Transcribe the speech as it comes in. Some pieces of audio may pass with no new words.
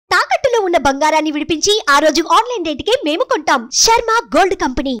ఉన్న బంగారాన్ని విడిపించి ఆ రోజు ఆన్లైన్ రేటుకే మేము కొంటాం. Sharma gold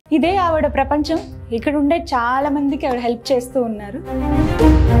company. ఇదే ఆవిడ ప్రపంచం. ఇక్కడ ఉండే చాలా మందికి ఆవిడ హెల్ప్ చేస్తూ ఉన్నారు.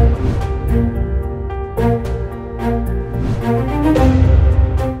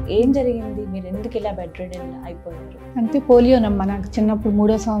 ఏం జరిగింది? మీరు ఎందుకు ఇలా బెడ్ రిడెన్ అయిపోయారు? అంటే పోలియోనమ్మా. నాకు చిన్నప్పుడు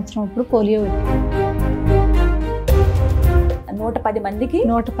 3వ సంవత్సరం అప్పుడు పోలియో. 110 మందికి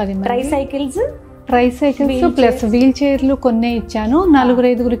 110 ట్రైసైకిల్స్ ప్లస్ వీల్ చైర్లు కొన్నే ఇచ్చాను.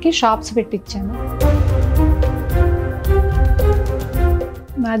 4-5గురికి షాప్స్ పెట్టించాను.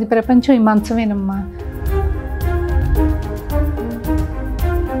 నాది ప్రపంచం ఈ మంచమేనమ్మా.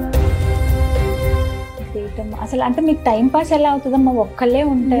 అసలు అంటే మీకు టైం పాస్ ఎలా అవుతుందమ్మా? ఒక్కళ్ళే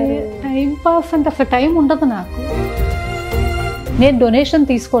ఉంటారు. టైం పాస్ అంటే అసలు టైం ఉండదు నాకు. నేను డొనేషన్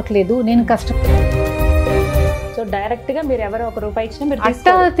తీసుకోవట్లేదు, నేను కష్టం. సో డైరెక్ట్ గా మీరు ఎవరో ₹1 ఇచ్చినా మీరు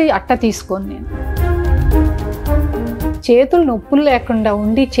అట్ట తీసుకోను. నేను చేతులు నొప్పులు లేకుండా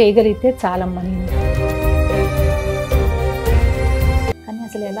ఉండి చేయగలిగితే చాలమ్మా. నేను కానీ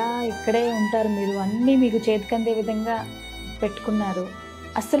అసలు ఎలా ఇక్కడే ఉంటారు మీరు? అన్నీ మీకు చేతికి అందే విధంగా పెట్టుకున్నారు.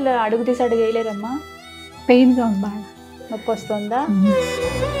 అసలు అడుగు తీసి అడుగు వేయలేరమ్మా? పెయిన్గా ఉంది, బాగా నొప్పి వస్తుందా?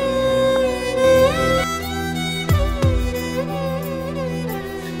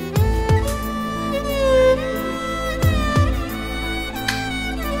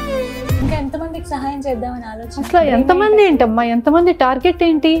 ఇంకా ఎంతమందికి సహాయం చేద్దామని ఆలోచన? అసలు ఎంతమంది ఏంటమ్మా, ఎంతమంది? టార్గెట్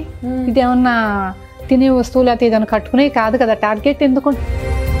ఏంటి? ఇది ఏమన్నా తినే వస్తువులు అయితే ఏదైనా కట్టుకునే కాదు కదా. టార్గెట్ ఎందుకు?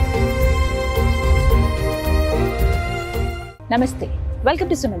 నమస్తే,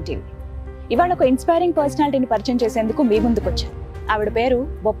 వెల్కమ్ టు సుమన్ టీవీ. ఇవాళ ఒక ఇన్స్పైరింగ్ పర్సనాలిటీని పరిచయం చేసేందుకు మీ ముందుకు వచ్చాను. ఆవిడ పేరు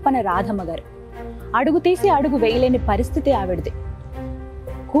బొప్పన రాధమ్మ గారు. అడుగు తీసి అడుగు వేయలేని పరిస్థితి ఆవిడది.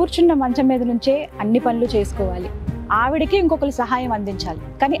 కూర్చున్న మంచం మీద నుంచే అన్ని పనులు చేసుకోవాలి. ఆవిడకి ఇంకొకరు సహాయం అందించాలి.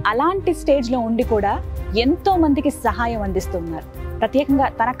 కానీ అలాంటి స్టేజ్లో ఉండి కూడా ఎంతో మందికి సహాయం అందిస్తున్నారు. ప్రత్యేకంగా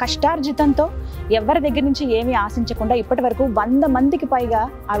తన కష్టార్జితంతో ఎవరి దగ్గర నుంచి ఏమీ ఆశించకుండా ఇప్పటి వరకు 100 మందికి పైగా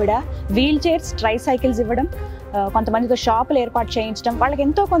ఆవిడ వీల్ చైర్స్, ట్రైసైకిల్స్ ఇవ్వడం, కొంతమందితో షాపులు ఏర్పాటు చేయించడం, వాళ్ళకి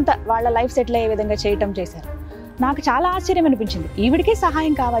ఎంతో కొంత వాళ్ళ లైఫ్ సెటిల్ అయ్యే విధంగా చేయటం చేశారు. నాకు చాలా ఆశ్చర్యం అనిపించింది. ఈవిడికే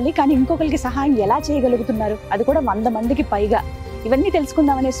సహాయం కావాలి, కానీ ఇంకొకరికి సహాయం ఎలా చేయగలుగుతున్నారు? అది కూడా 100 మందికి పైగా. ఇవన్నీ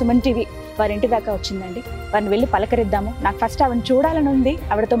తెలుసుకుందామనే సుమన్ టీవీ వారి ఇంటి దాకా వచ్చిందండి. వారిని వెళ్ళి పలకరిద్దాము. నాకు ఫస్ట్ ఆవిడని చూడాలని ఉంది,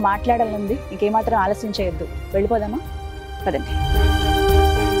 ఆవిడతో మాట్లాడాలని ఉంది. ఇంకేమాత్రం ఆలస్యం చేయొద్దు, వెళ్ళిపోదామా? పదండి.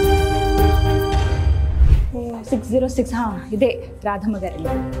 606. ఇదే రాధమ్మ గారి.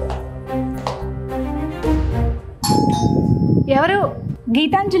 ఎవరు?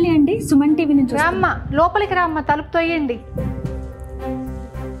 గీతాంజలి అండి, సుమన్ టీవీ నుంచి. రామ్మ, లోపలికి రామ్మ, తలుపు తోయండి.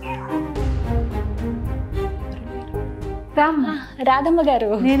 రాధమ్మ గారు.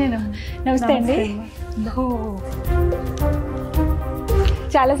 నేనేనా? నమస్తే అండి.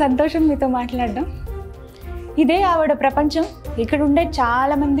 చాలా సంతోషం మీతో మాట్లాడడం. ఇదే ఆవిడ ప్రపంచం. ఇక్కడ ఉండే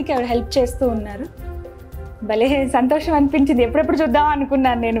చాలా మందికి ఆవిడ హెల్ప్ చేస్తూ ఉన్నారు. భలే సంతోషం అనిపించింది. ఎప్పుడెప్పుడు చూద్దాం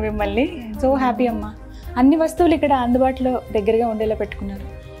అనుకున్నాను నేను మిమ్మల్ని. సో హ్యాపీ అమ్మా. అన్ని వస్తువులు ఇక్కడ అందుబాటులో దగ్గరగా ఉండేలా పెట్టుకున్నారు.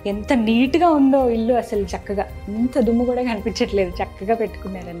 ఎంత నీట్గా ఉందో ఇల్లు, అసలు చక్కగా. ఇంత దుమ్ము కూడా కనిపించట్లేదు, చక్కగా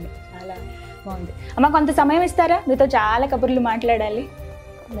పెట్టుకున్నారండి. చాలా బాగుంది. అమ్మ, కొంత సమయం ఇస్తారా? మీతో చాలా కబుర్లు మాట్లాడాలి.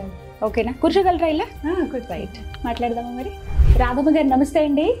 ఓకేనా? కూర్చోగలరా ఇలా? రైట్, మాట్లాడదామా మరి. రాధమ్మ గారు నమస్తే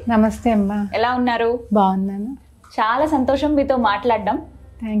అండి. నమస్తే అమ్మా. ఎలా ఉన్నారు? బాగున్నాను. చాలా సంతోషం మీతో మాట్లాడడం.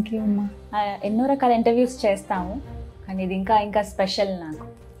 థ్యాంక్ యూ అమ్మా. ఎన్నో రకాల ఇంటర్వ్యూస్ చేస్తాము, కానీ ఇది ఇంకా స్పెషల్ నాకు.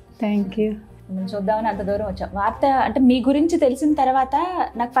 Thank you. చూద్దామని అంత దూరం వచ్చాం. వార్త అంటే మీ గురించి తెలిసిన తర్వాత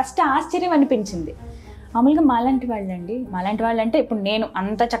నాకు ఫస్ట్ ఆశ్చర్యం అనిపించింది. మామూలుగా మాలాంటి వాళ్ళు అంటే ఇప్పుడు నేను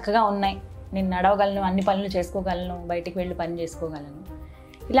అంత చక్కగా ఉన్నాయి, నేను నడవగలను, అన్ని పనులు చేసుకోగలను, బయటికి వెళ్ళి పని చేసుకోగలను.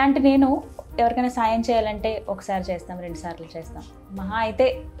 ఇలాంటి నేను ఎవరికైనా సాయం చేయాలంటే ఒకసారి చేస్తాం, 2 సార్లు చేస్తాం, మహా అయితే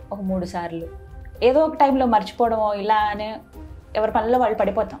ఒక 3 సార్లు. ఏదో ఒక టైంలో మర్చిపోవడమో ఇలానే ఎవరి పనుల్లో వాళ్ళు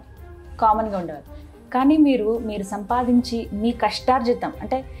పడిపోతాం, కామన్గా ఉండేవారు. కానీ మీరు సంపాదించి మీ కష్టార్జితం,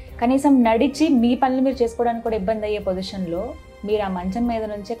 అంటే కనీసం నడిచి మీ పనులు మీరు చేసుకోవడానికి కూడా ఇబ్బంది అయ్యే పొజిషన్లో మీరు ఆ మంచం మీద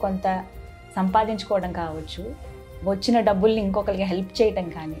నుంచే కొంత సంపాదించుకోవడం కావచ్చు, వచ్చిన డబ్బుల్ని ఇంకొకరికి హెల్ప్ చేయటం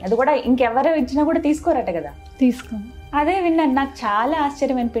కానీ, అది కూడా ఇంకెవరు ఇచ్చినా కూడా తీసుకోరట కదా. తీసుకోండి. అదే విన్నాను, నాకు చాలా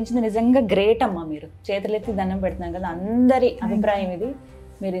ఆశ్చర్యం అనిపించింది. నిజంగా గ్రేట్ అమ్మా. మీరు చేతులెత్తి దండం పెడుతున్నాను కదా, అందరి అభిప్రాయం ఇది.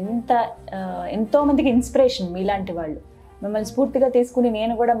 మీరు ఎంతో మందికి ఇన్స్పిరేషన్ మీలాంటి వాళ్ళు. మిమ్మల్ని స్ఫూర్తిగా తీసుకుని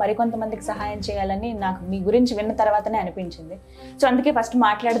నేను కూడా మరికొంతమందికి సహాయం చేయాలని నాకు మీ గురించి విన్న తర్వాతనే అనిపించింది. సో అందుకే ఫస్ట్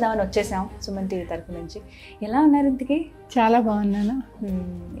మాట్లాడదామని వచ్చేసాం సుమన్ టీవీ తరఫు నుంచి. ఎలా ఉన్నారు ఇంతకీ? చాలా బాగున్నాను.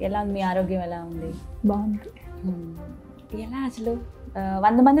 ఎలా ఉంది మీ ఆరోగ్యం? ఎలా ఉంది? బాగుంది. ఎలా అసలు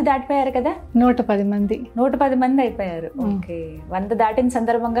 100 మంది దాటిపోయారు కదా? 110 మంది. 110 మంది అయిపోయారు. ఓకే. 100 దాటిన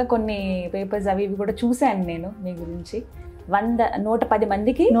సందర్భంగా కొన్ని పేపర్స్ అవి ఇవి కూడా చూశాను నేను మీ గురించి. 110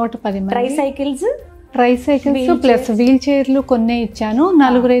 మందికి 110 ట్రైసైకిల్స్ ట్రైసైకిల్స్ ప్లస్ వీల్ చైర్లు కొన్నే ఇచ్చాను.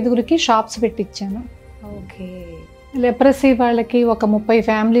 4-5 షాప్స్ పెట్టించాను. ఓకే. లెప్రసీ వాళ్ళకి ఒక 30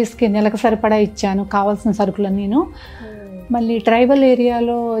 ఫ్యామిలీస్కి నెలకు సరిపడా ఇచ్చాను కావాల్సిన సరుకులు. నేను మళ్ళీ ట్రైబల్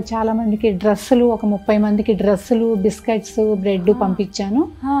ఏరియాలో చాలా మందికి డ్రెస్సులు, ఒక 30 మందికి డ్రెస్సులు, బిస్కెట్స్, బ్రెడ్ పంపించాను.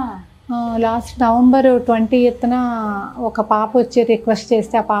 లాస్ట్ నవంబర్ 20th ఒక పాప వచ్చి రిక్వెస్ట్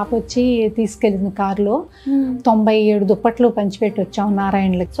చేస్తే ఆ పాప వచ్చి తీసుకెళ్ళింది కారులో. 97 దుప్పట్లు పంచిపెట్టి వచ్చాము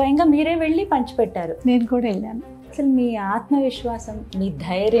నారాయణలకి. స్వయంగా మీరే వెళ్ళి పంచిపెట్టారు? నేను కూడా వెళ్ళాను. అసలు మీ ఆత్మవిశ్వాసం, మీ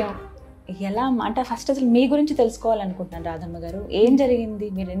ధైర్యం ఎలా? అంటే ఫస్ట్ అసలు మీ గురించి తెలుసుకోవాలనుకుంటున్నాను రాధమ్మ గారు. ఏం జరిగింది?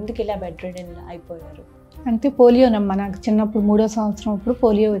 మీరు ఎందుకు ఇలా బెడ్ రిడెన్ అయిపోయారు? అంటే పోలియోనమ్మా. నాకు చిన్నప్పుడు 3వ సంవత్సరం అప్పుడు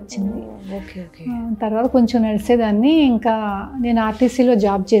పోలియో వచ్చింది. Okay okay. తర్వాత కొంచెం నడిచేదాన్ని. ఇంకా నేను ఆర్టీసీలో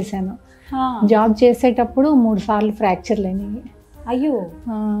జాబ్ చేశాను. జాబ్ చేసేటప్పుడు 3 సార్లు ఫ్రాక్చర్లు అయినాయి. అయ్యో.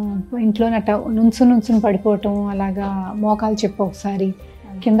 ఇంట్లో నుంచుని పడిపోవటం, అలాగా మోకాలు చెప్పు ఒకసారి,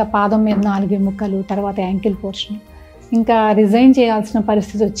 కింద పాదం మీద 4 ఎముకలు, తర్వాత యాంకిల్ పోర్షన్. ఇంకా రిజైన్ చేయాల్సిన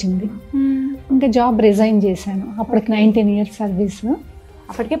పరిస్థితి వచ్చింది. ఇంకా జాబ్ రిజైన్ చేశాను. అప్పటికి 19 years సర్వీస్.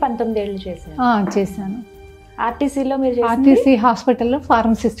 అప్పటికే 19 ఏళ్ళు చేశాను. చేశాను. ఆర్టీసీలో మీరు? ఆర్టీసీ హాస్పిటల్లో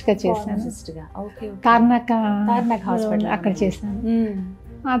ఫార్మసిస్ట్గా చేశాను. కార్నాక్ హాస్పిటల్ అక్కడ చేశాను.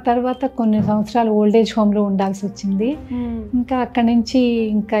 ఆ తర్వాత కొన్ని సంవత్సరాలు ఓల్డేజ్ హోమ్లో ఉండాల్సి వచ్చింది. ఇంకా అక్కడి నుంచి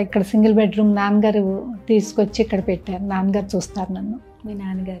ఇంకా ఇక్కడ సింగిల్ బెడ్రూమ్ నాన్నగారు తీసుకొచ్చి ఇక్కడ పెట్టారు. నాన్నగారు చూస్తారు నన్ను. మీ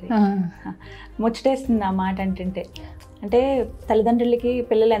నాన్నగారు? ముచ్చటేస్తుంది ఆ మాట అంటే. అంటే తల్లిదండ్రులకి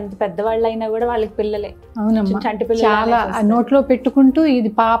పిల్లలు ఎంత పెద్దవాళ్ళు అయినా కూడా వాళ్ళకి పిల్లలే. అవునమ్మా. చాలా నోట్లో పెట్టుకుంటూ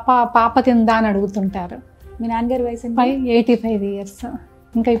ఇది పాప తిందా అని అడుగుతుంటారు. మీ నాన్నగారి వయసు 85 years.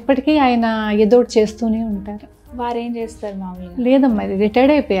 ఇంకా ఇప్పటికీ ఆయన ఏదోటి చేస్తూనే ఉంటారు. వారు ఏం చేస్తారు మామూలుగా? లేదమ్మా, ఇది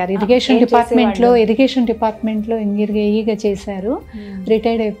రిటైర్డ్ అయిపోయారు. ఇరిగేషన్ డిపార్ట్మెంట్లో ఇంజనీర్గా చేశారు.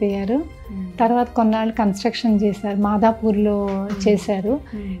 రిటైర్డ్ అయిపోయారు. తర్వాత కొన్నాళ్ళు కన్స్ట్రక్షన్ చేశారు. మాదాపూర్లో చేశారు.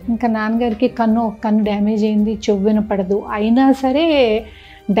 ఇంకా నాన్నగారికి కన్ను డ్యామేజ్ అయింది, చెవు వినపడదు. అయినా సరే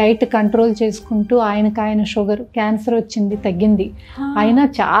డైట్ కంట్రోల్ చేసుకుంటూ, ఆయన షుగర్, క్యాన్సర్ వచ్చింది, తగ్గింది. అయినా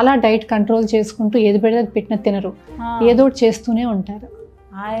చాలా డైట్ కంట్రోల్ చేసుకుంటూ ఏది పెడితే పెట్టిన తినరు, ఏదో చేస్తూనే ఉంటారు.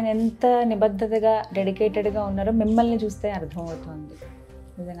 ఆయన ఎంత నిబద్ధతగా డెడికేటెడ్గా ఉన్నారో మిమ్మల్ని చూస్తే అర్థమవుతుంది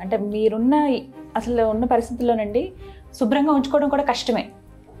నిజంగా. అంటే మీరున్న అసలు ఉన్న పరిస్థితుల్లోనండి శుభ్రంగా ఉంచుకోవడం కూడా కష్టమే,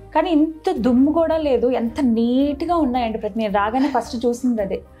 కానీ ఇంత దుమ్ము కూడా లేదు. ఎంత నీట్గా ఉన్నాయండి. నేను రాగానే ఫస్ట్ చూసింది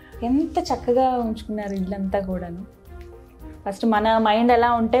అదే. ఎంత చక్కగా ఉంచుకున్నారు ఇల్లంతా కూడాను. ఫస్ట్ మన మైండ్ ఎలా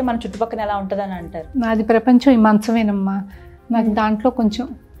ఉంటే మన చుట్టుపక్కల ఎలా ఉంటుందని అంటారు. నాది ప్రపంచం ఈ మంచమేనమ్మా. నాకు దాంట్లో కొంచెం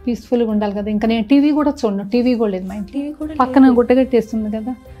పీస్ఫుల్గా ఉండాలి కదా. ఇంకా నేను టీవీ కూడా చూడను. టీవీ కూడా లేదు మా ఇంట్లో. టీవీ కూడా పక్కన గుట్టగట్టేస్తుంది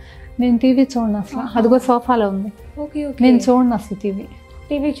కదా. నేను టీవీ చూడను అసలు. అదిగో సోఫాలో ఉంది. నేను చూడను అసలు టీవీ.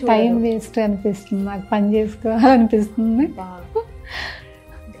 టైం వేస్ట్ అనిపిస్తుంది నాకు. పని చేసుకోవాలనిపిస్తుంది.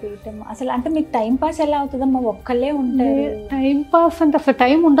 అసలు అంటే మీకు టైం పాస్ ఎలా అవుతుందమ్మా? ఒక్కళ్ళే ఉంటారు. టైం పాస్ అంటే అసలు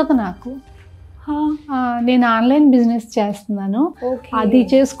టైం ఉండదు నాకు. నేను ఆన్లైన్ బిజినెస్ చేస్తున్నాను. అది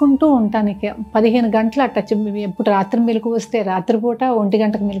చేసుకుంటూ ఉంటాను. 15 గంటలు అట్ట. ఎప్పుడు రాత్రి మెలకు వస్తే రాత్రిపూట, 1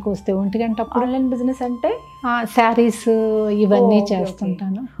 గంటకు మెలకు వస్తే 1 గంట. ఆన్లైన్ బిజినెస్ అంటే శారీస్ ఇవన్నీ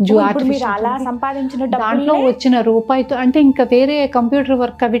చేస్తుంటాను. అలా సంపాదించిన దాంట్లో వచ్చిన రూపాయితో అంటే ఇంకా వేరే కంప్యూటర్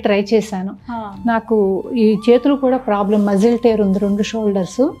వర్క్ అవి ట్రై చేశాను. నాకు ఈ చేతులు కూడా ప్రాబ్లం, మజిల్ టేర్ ఉంది 2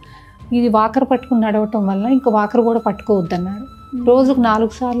 shoulders. ఇది వాకర్ పట్టుకుని నడవటం వల్ల ఇంకా వాకర్ కూడా పట్టుకోవద్దన్నారు. రోజుకు 4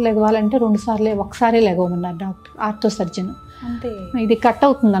 సార్లు లెగవాలంటే 2 సార్లే, ఒకసారి లెగవమన్నారు డాక్టర్, ఆర్థో సర్జన్. ఇది కట్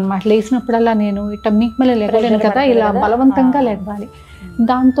అవుతుంది అనమాట. లేచినప్పుడల్లా నేను ఇట్లా మీక్మలే లెగలేను కదా, ఇలా బలవంతంగా లెగవాలి.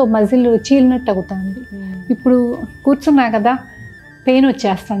 దాంతో మజిల్ చీలినట్టు అవుతుంది. ఇప్పుడు కూర్చున్నా కదా పెయిన్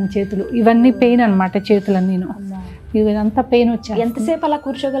వచ్చేస్తాను చేతులు. ఇవన్నీ పెయిన్ అనమాట చేతులన్నీ. ఇదంతా పెయిన్ వచ్చేది. ఎంతసేపు అలా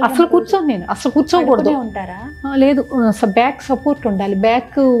కూర్చోగలరు? అసలు కూర్చోను నేను. అసలు కూర్చోకూడదు. లేదు, బ్యాక్ సపోర్ట్ ఉండాలి.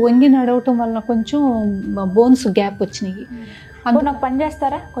 బ్యాక్ వంగి నడవటం వలన కొంచెం బోన్స్ గ్యాప్ వచ్చినాయి. నాకు పని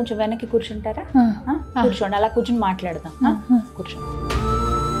చేస్తారా? కొంచెం వెనక్కి కూర్చుంటారా? కూర్చోండి. అలా కూర్చొని మాట్లాడదాం. కూర్చోండి.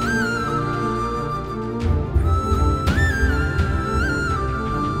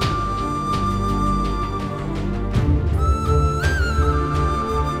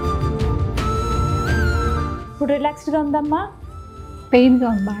 ఇప్పుడు రిలాక్స్డ్గా ఉందమ్మా? పెయిన్గా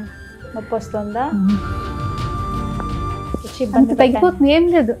ఉంది, బాగా నొప్పి వస్తుందా? ఇబ్బంది తగ్గిపోతుంది. ఏం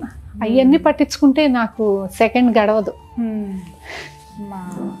లేదు, అవన్నీ పట్టించుకుంటే నాకు సెకండ్ గడవదు.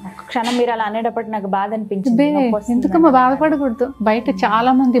 ఒక క్షణం మీరు అలా అనేటప్పుడు నాకు బాధ అనిపించింది. ఎందుకమ్మా బాధపడకూడదు. బయట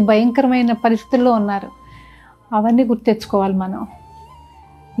చాలా మంది భయంకరమైన పరిస్థితుల్లో ఉన్నారు. అవన్నీ గుర్తెచ్చుకోవాలి మనం.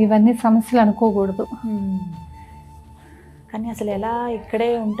 ఇవన్నీ సమస్యలు అనుకోకూడదు. కానీ అసలు ఎలా ఇక్కడే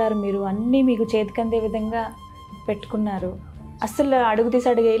ఉంటారు మీరు? అన్నీ మీకు చేతికందే విధంగా పెట్టుకున్నారు. అసలు అడుగు తీసి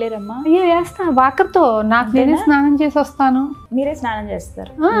అడుగు వేయలేరమ్మా? అయ్యో వేస్తాను వాకర్తో. నాకు నేనే స్నానం చేసి వస్తాను. మీరే స్నానం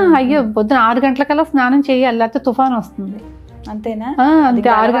చేస్తారు? అయ్యో పొద్దున 6 గంటలకల్లా స్నానం చేయాలి, లేకపోతే తుఫాన్ వస్తుంది. అంతేనా? అంతే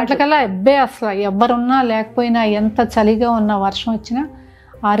 6 గంటలకల్లా అబ్బే అసలు ఎవరున్నా లేకపోయినా ఎంత చలిగా ఉన్నా వర్షం వచ్చినా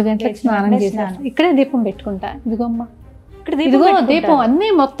 6 గంటలకు స్నానం చేసేస్తాను. ఇక్కడే దీపం పెట్టుకుంటా. ఇదిగో అమ్మా, ఇదిగో దీపం అన్నీ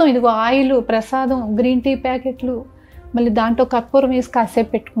మొత్తం, ఇదిగో ఆయిల్, ప్రసాదం, గ్రీన్ టీ ప్యాకెట్లు, మళ్ళీ దాంట్లో కర్పూరం వేసి కాసేపు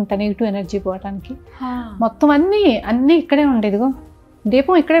పెట్టుకుంటా నెగిటివ్ ఎనర్జీ పోవడానికి. మొత్తం అన్నీ ఇక్కడే ఉండే. ఇదిగో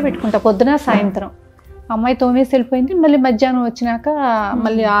దీపం ఇక్కడే పెట్టుకుంటా పొద్దున సాయంత్రం. అమ్మాయి తోమేసి వెళ్ళిపోయింది. మళ్ళీ మధ్యాహ్నం వచ్చినాక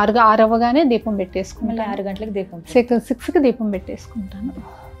మళ్ళీ 6 అవ్వగానే దీపం పెట్టేసుకుంటాను. 6 గంటలకు దీపం, 6కి దీపం పెట్టేసుకుంటాను.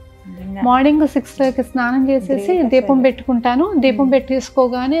 మార్నింగ్ 6కి స్నానం చేసేసి దీపం పెట్టుకుంటాను. దీపం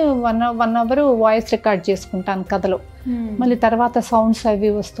పెట్టేసుకోగానే 1 అవర్ వాయిస్ రికార్డ్ చేసుకుంటాను కథలో. మళ్ళీ తర్వాత సౌండ్స్ అవి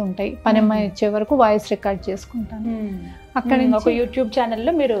వస్తుంటాయి. పనిమ్మాయి వచ్చే వరకు వాయిస్ రికార్డ్ చేసుకుంటాను. అక్కడ ఒక యూట్యూబ్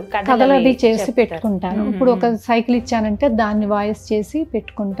ఛానల్లో మీరు కథలు అది చేసి పెట్టుకుంటాను. ఇప్పుడు ఒక సైకిల్ ఇచ్చానంటే దాన్ని వాయిస్ చేసి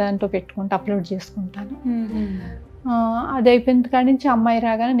పెట్టుకుంటా అప్లోడ్ చేసుకుంటాను. అది అయిపోయిన కాడి నుంచి అమ్మాయి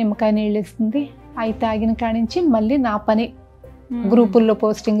రాగానే నిమ్మకాయ నీళ్ళు ఇస్తుంది. అవి తాగిన కాడి నుంచి మళ్ళీ నా పని గ్రూపుల్లో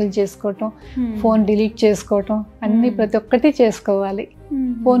పోస్టింగ్లు చేసుకోవటం, ఫోన్ డిలీట్ చేసుకోవటం, అన్ని ప్రతి ఒక్కటి చేసుకోవాలి.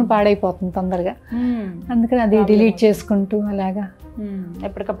 ఫోన్ పాడైపోతుంది తొందరగా, అందుకని అది డిలీట్ చేసుకుంటూ అలాగా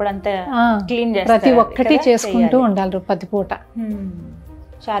ఎప్పటికప్పుడు అంతా క్లీన్ ప్రతి ఒక్కటి చేసుకుంటూ ఉండాలి. ప్రతి పూట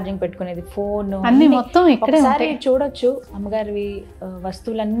ఛార్జింగ్ పెట్టుకునేది, ఫోన్ అన్ని మొత్తం ఇక్కడే చూడొచ్చు. అమ్మగారి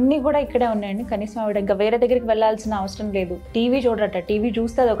వస్తువులన్నీ కూడా ఇక్కడే ఉన్నాయండి. కనీసం ఆవిడ ఇంకా వేరే దగ్గరికి వెళ్ళాల్సిన అవసరం లేదు. టీవీ చూడరట, టీవీ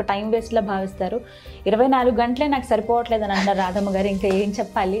చూస్తే అది ఒక టైం వేస్ట్ లా భావిస్తారు. 24 గంటలే నాకు సరిపోవట్లేదు అని అన్నారు రాధమ్మ గారు. ఇంకా ఏం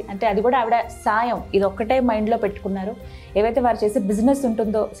చెప్పాలి అంటే అది కూడా ఆవిడ సాయం, ఇది ఒక్కటే మైండ్లో పెట్టుకున్నారు. ఏవైతే వారు చేసే బిజినెస్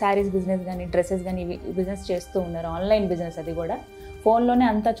ఉంటుందో, శారీస్ బిజినెస్ కానీ, డ్రెస్సెస్ కానీ, ఇవి బిజినెస్ చేస్తూ ఉన్నారు. ఆన్లైన్ బిజినెస్, అది కూడా ఫోన్లోనే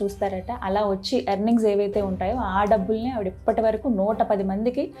అంతా చూస్తారట. అలా వచ్చి ఎర్నింగ్స్ ఏవైతే ఉంటాయో ఆ డబ్బుల్ని ఆవిడ ఇప్పటి వరకు 110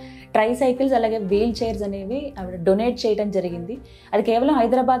 మందికి ట్రై సైకిల్స్ అలాగే వీల్ చైర్స్ అనేవి ఆవిడ డొనేట్ చేయడం జరిగింది. అది కేవలం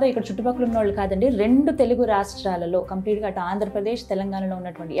హైదరాబాద్ ఇక్కడ చుట్టుపక్కల ఉన్న వాళ్ళు కాదండి, 2 తెలుగు రాష్ట్రాలలో కంప్లీట్గా అటు ఆంధ్రప్రదేశ్, తెలంగాణలో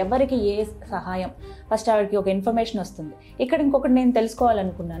ఉన్నటువంటి ఎవరికి ఏ సహాయం ఫస్ట్ ఆవిడకి ఒక ఇన్ఫర్మేషన్ వస్తుంది. ఇక్కడ ఇంకొకటి నేను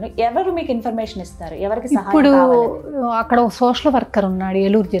తెలుసుకోవాలనుకున్నాను, ఎవరు మీకు ఇన్ఫర్మేషన్ ఇస్తారు, ఎవరికి సహాయం? ఇప్పుడు అక్కడ ఒక సోషల్ వర్కర్ ఉన్నాడు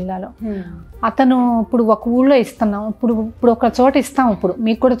ఏలూరు జిల్లాలో. అతను ఇప్పుడు ఒక ఊళ్ళో ఇస్తున్నాం, ఇప్పుడు ఒక చోట ఇస్తాం. ఇప్పుడు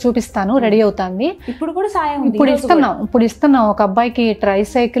మీకు కూడా చూపిస్తాను, రెడీ అవుతుంది. ఇప్పుడు కూడా సాయం ఇప్పుడు ఇస్తున్నాం ఒక అబ్బాయికి ట్రై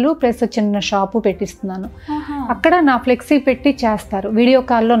సైకిల్ ప్లస్ చిన్న షాపు పెట్టిస్తున్నాను. అక్కడ నా ఫ్లెక్సీ పెట్టి చేస్తారు. వీడియో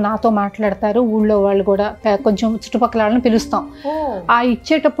కాల్లో నాతో మాట్లాడతారు. ఊళ్ళో వాళ్ళు కూడా కొంచెం చుట్టుపక్కల వాళ్ళని పిలుస్తాం. ఆ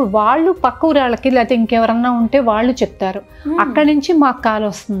ఇచ్చేటప్పుడు వాళ్ళు పక్క ఊరి వాళ్ళకి లేకపోతే ఇంకెవరన్నా ఉంటే వాళ్ళు చెప్తారు. అక్కడి నుంచి మాకు కాల్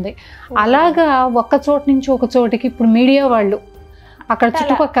వస్తుంది. అలాగా ఒక చోటు నుంచి ఒక చోటికి ఇప్పుడు మీడియా వాళ్ళు, అక్కడ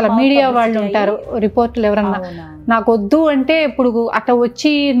చుట్టుపక్కల మీడియా వాళ్ళు ఉంటారు, రిపోర్టర్లు ఎవరన్నా నాకు వద్దు అంటే ఇప్పుడు అట్లా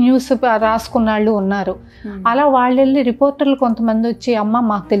వచ్చి న్యూస్ రాసుకున్న వాళ్ళు ఉన్నారు. అలా వాళ్ళు వెళ్ళి రిపోర్టర్లు కొంతమంది వచ్చి అమ్మ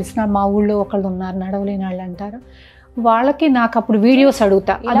మాకు తెలిసిన మా ఊళ్ళో ఒకళ్ళు ఉన్నారు నడవలేని వాళ్ళు అంటారు. వాళ్ళకి నాకు అప్పుడు వీడియోస్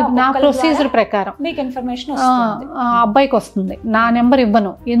అడుగుతా. అది నా ప్రొసీజర్ ప్రకారం అబ్బాయికి వస్తుంది. నా నెంబర్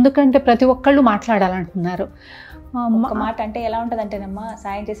ఇవ్వను, ఎందుకంటే ప్రతి ఒక్కళ్ళు మాట్లాడాలంటున్నారు. ఒక మాట అంటే ఎలా ఉంటుంది అంటేనమ్మా,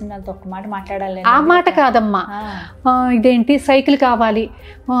 సాయం చేసిన వాళ్ళతో ఒక్క మాట మాట్లాడాలి. ఆ మాట కాదమ్మా, ఇదేంటి సైకిల్ కావాలి,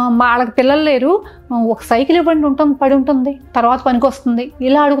 వాళ్ళకి పిల్లలు లేరు, ఒక సైకిల్ ఇవ్వండి, పడి ఉంటుంది, తర్వాత పనికి వస్తుంది,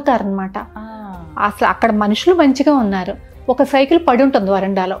 ఇలా అడుగుతారనమాట. అసలు అక్కడ మనుషులు మంచిగా ఉన్నారు, ఒక సైకిల్ పడి ఉంటుంది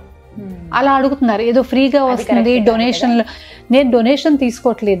వరండాలో, అలా అడుగుతున్నారు. ఏదో ఫ్రీగా వస్తుంది డొనేషన్లు. నేను డొనేషన్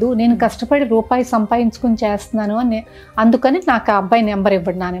తీసుకోవట్లేదు, నేను కష్టపడి రూపాయి సంపాదించుకుని చేస్తున్నాను అని. అందుకని నాకు ఆ అబ్బాయి నెంబర్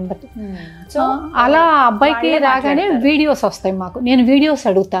ఇవ్వడు, నా నెంబర్. అలా అబ్బాయికి రాగానే వీడియోస్ వస్తాయి మాకు. నేను వీడియోస్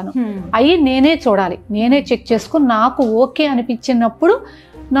అడుగుతాను, అవి నేనే చూడాలి, నేనే చెక్ చేసుకుని నాకు ఓకే అనిపించినప్పుడు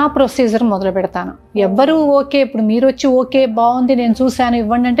నా ప్రొసీజర్ మొదలు పెడతాను. ఎవ్వరు ఓకే, ఇప్పుడు మీరు వచ్చి ఓకే బాగుంది నేను చూశాను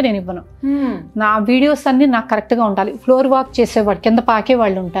ఇవ్వండి అంటే నేను ఇవ్వను. నా వీడియోస్ అన్ని నాకు కరెక్ట్గా ఉండాలి. ఫ్లోర్ వాక్ చేసేవాడు, కింద పాకే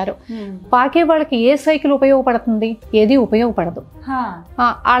వాళ్ళు ఉంటారు, పాకే వాళ్ళకి ఏ సైకిల్ ఉపయోగపడుతుంది, ఏది ఉపయోగపడదు.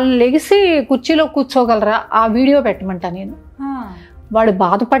 వాళ్ళు లెగిసి కుర్చీలో కూర్చోగలరా, ఆ వీడియో పెట్టమంటా నేను. వాడు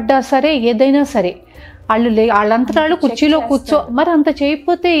బాధపడ్డా సరే ఏదైనా సరే వాళ్ళంతటా వాళ్ళు కుర్చీలో కూర్చో. మరి అంత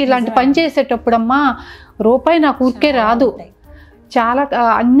చేయకపోతే ఇలాంటి పని చేసేటప్పుడమ్మా రూపాయి నాకు ఊరికే రాదు. చాలా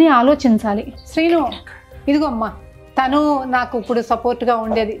అన్నీ ఆలోచించాలి. శ్రీను ఇదిగో అమ్మా, తను నాకు ఇప్పుడు సపోర్ట్గా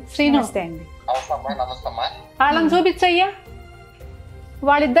ఉండేది. శ్రీను అండి, వాళ్ళని చూపించయ్యా,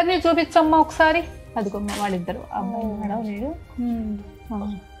 వాళ్ళిద్దరిని చూపించమ్మా ఒకసారి. అదిగోమ్మా వాళ్ళిద్దరు, అబ్బాయి నడవలేడు,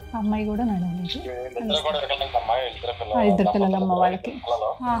 అమ్మాయి కూడా నడవలేదు, 2 పిల్లలమ్మ వాళ్ళకి.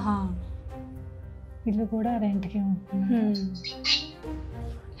 ఇల్లు కూడా రెంట్కి ఉంటుంది.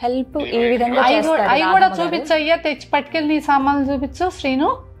 హెల్ప్ ఈ విధంగా అవి కూడా చూపించయ్యా, తెచ్చి పట్టుకెళ్ళి నీ సామాన్లు చూపించు. శ్రీను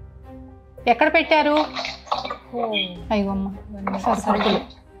ఎక్కడ పెట్టారు? అయ్యమ్మ సరుకులు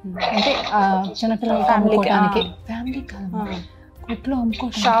అంటే చిన్నపిల్లలకి అమ్ముకోవడానికి, ఫ్యామిలీ కాదు కొట్లో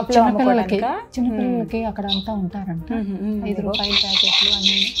అమ్ముకోవడం, చిన్నపిల్లలకి అక్కడ అంతా ఉంటారంట. 5 రూపాయల ప్యాకెట్లు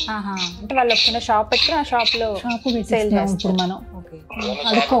అన్ని. అంటే వాళ్ళు చిన్న షాప్ పెట్టుకుని ఆ షాప్ పెట్టేస్తున్నాం ఇప్పుడు మనం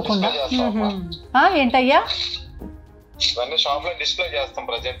అడుక్కోకుండా. ఏంటయ్యా ఇవన్నీ షాప్ లో డిస్ప్లే చేస్తాం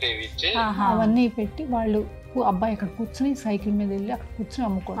ప్రజెంట్ ఇవి ఇచ్చి. అవన్నీ పెట్టి వాళ్ళు అబ్బాయి అక్కడ కూర్చొని సైకిల్ మీద వెళ్ళి అక్కడ కూర్చొని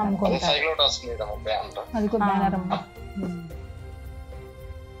అమ్ముకుంటారు. సైకిల్ ఒకటి వస్తుంది అది కూడా బ్యానర్ అమ్మ.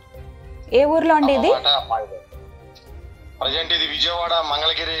 ఏ ఊర్లో అండి ఇది? ప్రజెంట్ ఇది విజయవాడ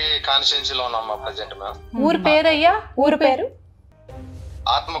మంగళగిరి కాన్స్టిట్యున్సీలో ఉన్నామా ప్రజెంట్ మేము. ఊరు పేరయ్యా? ఊరు పేరు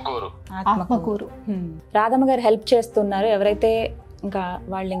ఆత్మకూరు. ఆత్మకూరు. రాధమ్మ గారు హెల్ప్ చేస్తున్నారు ఎవరైతే ఇంకా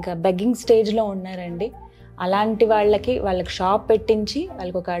వాళ్ళు ఇంకా బెగ్గింగ్ స్టేజ్ లో ఉన్నారండి, అలాంటి వాళ్ళకి షాప్ పెట్టించి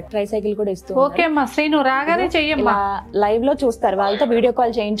వాళ్ళకి ఒక ట్రైసైకిల్ కూడా ఇస్తూ లైవ్ లో చూస్తారు. వాళ్ళతో వీడియో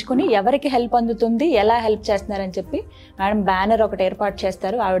కాల్ చేయించుకుని ఎవరికి హెల్ప్ అందుతుంది, ఎలా హెల్ప్ చేస్తున్నారని చెప్పి మేడం బ్యానర్ ఒకటి ఏర్పాటు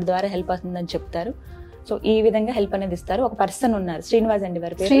చేస్తారు, ఆవిడ ద్వారా హెల్ప్ అవుతుందని చెప్తారు. సో ఈ విధంగా హెల్ప్ అనేది ఇస్తారు. ఒక పర్సన్ ఉన్నారు, శ్రీనివాస్ అండి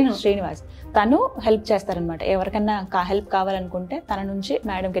వారి పేరు, శ్రీనివాస్. తను హెల్ప్ చేస్తారనమాట. ఎవరికన్నా హెల్ప్ కావాలనుకుంటే తన నుంచి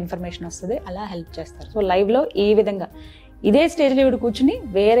మేడంకి ఇన్ఫర్మేషన్ వస్తుంది, అలా హెల్ప్ చేస్తారు. సో లైవ్ లో ఈ విధంగా ఇదే స్టేజ్లో ఇవి కూర్చుని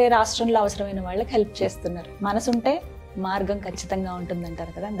వేరే రాష్ట్రంలో అవసరమైన వాళ్ళకి హెల్ప్ చేస్తున్నారు. మనసుంటే మార్గం ఖచ్చితంగా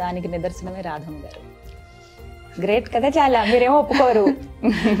ఉంటుందంటారు కదా, దానికి నిదర్శనమే రాధమ్మ గారు. గ్రేట్ కదా. చాలా మీరేమో ఒప్పుకోరు.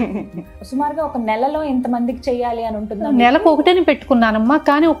 సుమారుగా ఒక నెలలో ఎంతమందికి చెయ్యాలి అని ఉంటుందా? నెలకు ఒకటేని పెట్టుకున్నానమ్మా,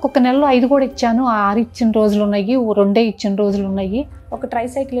 కానీ ఒక్కొక్క నెలలో 5 కూడా ఇచ్చాను. 6 ఇచ్చిన రోజులు ఉన్నాయి, 2 ఇచ్చిన రోజులు ఉన్నాయి. ఒక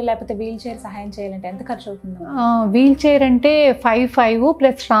ట్రైసైకిల్ లేకపోతే వీల్ చైర్ సహాయం చేయాలంటే ఎంత ఖర్చు అవుతుంది? వీల్ చైర్ అంటే 5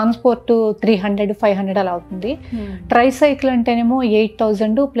 ప్లస్ ట్రాన్స్పోర్ట్ 300-500 అలా అవుతుంది. ట్రైసైకిల్ అంటేనేమో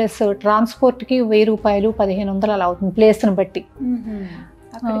 8000 ప్లస్ ట్రాన్స్పోర్ట్కి 1000 రూపాయలు 1500 అలా అవుతుంది ప్లేస్ని బట్టి.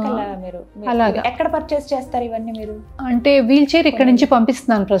 ఎక్కడ పర్చేస్ చేస్తారు ఇవన్నీ మీరు? అంటే వీల్ చైర్ ఇక్కడ నుంచి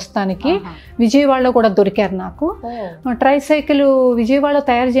పంపిస్తున్నాను ప్రస్తుతానికి. విజయవాడలో కూడా దొరికారు నాకు. ట్రైసైకిల్ విజయవాడలో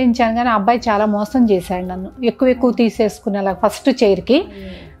తయారు చేయించాను, కానీ అబ్బాయి చాలా మోసం చేశాడు నన్ను. ఎక్కువ తీసేసుకునేలా ఫస్ట్ చైర్కి.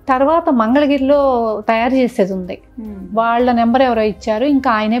 తర్వాత మంగళగిరిలో తయారు చేసేది ఉంది, వాళ్ళ నెంబర్ ఎవరో ఇచ్చారు,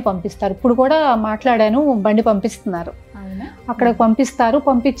 ఇంకా ఆయనే పంపిస్తారు. ఇప్పుడు కూడా మాట్లాడాను, బండి పంపిస్తున్నారు, అక్కడికి పంపిస్తారు.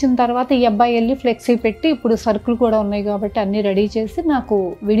 పంపించిన తర్వాత ఈ అబ్బాయి వెళ్ళి ఫ్లెక్సీ పెట్టి, ఇప్పుడు సరుకులు కూడా ఉన్నాయి కాబట్టి అన్నీ రెడీ చేసి నాకు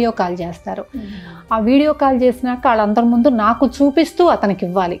వీడియో కాల్ చేస్తారు. ఆ వీడియో కాల్ చేసినాక వాళ్ళందరి ముందు నాకు చూపిస్తూ అతనికి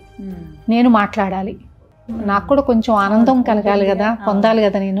ఇవ్వాలి, నేను మాట్లాడాలి. నాకు కూడా కొంచెం ఆనందం కలగాలి కదా, పొందాలి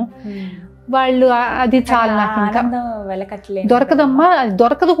కదా నేను. వాళ్ళు అది చాలా నాకు ఇంకా దొరకదమ్మా, అది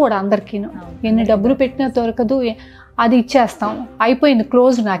దొరకదు కూడా అందరికీను. ఎన్ని డబ్బులు పెట్టినా దొరకదు. అది ఇచ్చేస్తాం, అయిపోయింది,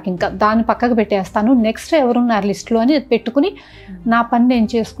 క్లోజ్. నాకు ఇంకా దాన్ని పక్కకు పెట్టేస్తాను. నెక్స్ట్ ఎవరున్నారు లిస్టులో అని పెట్టుకుని నా పని నేను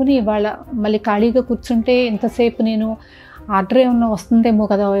చేసుకుని ఇవాళ మళ్ళీ ఖాళీగా కూర్చుంటే ఎంతసేపు నేను ఆర్డర్ ఏమన్నా వస్తుందేమో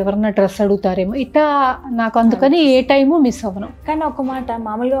కదా, ఎవరన్నా డ్రెస్ అడుగుతారేమో ఇట్లా నాకు. అందుకని ఏ టైము మిస్ అవ్వను. కానీ ఒక మాట,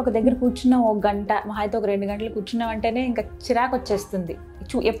 మామూలుగా ఒక దగ్గర కూర్చున్నాం 1 గంట, అయితే ఒక 2 గంటలు కూర్చున్నాం అంటేనే ఇంకా చిరాకు వచ్చేస్తుంది.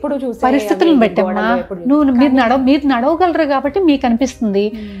 ఎప్పుడు చూసి పరిస్థితులను బట్టమ్మా. మీరు నడవగలరు కాబట్టి మీకు అనిపిస్తుంది,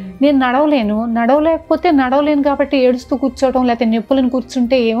 నేను నడవలేకపోతే నడవలేను కాబట్టి ఏడుస్తూ కూర్చోవడం, లేకపోతే నొప్పులను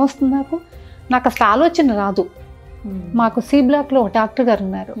కూర్చుంటే ఏమొస్తుంది నాకు అసలు ఆలోచన రాదు. మాకు సి బ్లాక్లో ఒక డాక్టర్ గారు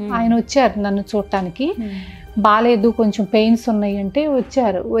ఉన్నారు, ఆయన వచ్చారు నన్ను చూడటానికి. బాగాలేదు, కొంచెం పెయిన్స్ ఉన్నాయి అంటే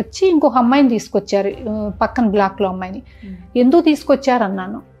వచ్చారు. వచ్చి ఇంకొక అమ్మాయిని తీసుకొచ్చారు, పక్కన బ్లాక్లో అమ్మాయిని. ఎందుకు తీసుకొచ్చారు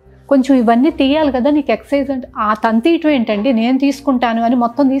అన్నాను. కొంచెం ఇవన్నీ తీయాలి కదా నీకు ఎక్సర్సైజ్ అంటే. ఆ తంతీయటం ఏంటండి, నేను తీసుకుంటాను అని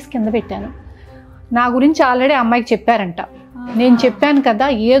మొత్తం తీసి కింద పెట్టాను. నా గురించి ఆల్రెడీ అమ్మాయికి చెప్పారంట. నేను చెప్పాను కదా,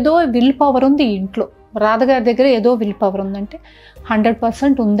 ఏదో విల్ పవర్ ఉంది ఇంట్లో, రాధగారి దగ్గర ఏదో విల్ పవర్ ఉందంటే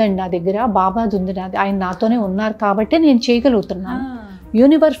 100% ఉందండి నా దగ్గర. బాబాది ఉంది, నాది, ఆయన నాతోనే ఉన్నారు కాబట్టి నేను చేయగలుగుతున్నాను.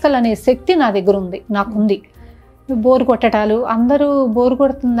 యూనివర్సల్ అనే శక్తి నా దగ్గర ఉంది, నాకుంది. బోరు కొట్టడాలు, అందరూ బోరు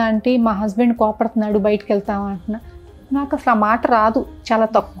కొడుతుందా అంటే మా హస్బెండ్ కోపడుతున్నాడు బయటకు వెళ్తాము అంటున్నా. నాకు అసలు ఆ మాట రాదు, చాలా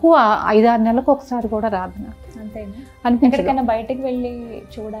తక్కువ. 5-6 నెలలకు ఒకసారి కూడా రాదు నాకు. అంతేనా? బయటకు వెళ్ళి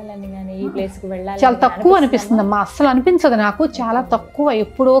చూడాలని కానీ ఈ ప్లేస్కి వెళ్ళాలి చాలా తక్కువ అనిపిస్తుంది అమ్మా. అస్సలు అనిపించదు నాకు, చాలా తక్కువ,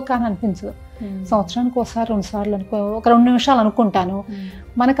 ఎప్పుడో కానీ అనిపించదు. సంవత్సరానికి ఒకసారి 2 సార్లు ఒక 2 నిమిషాలు అనుకుంటాను.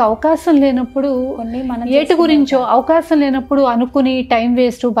 మనకు అవకాశం లేనప్పుడు ఏటి గురించో అవకాశం లేనప్పుడు అనుకుని టైం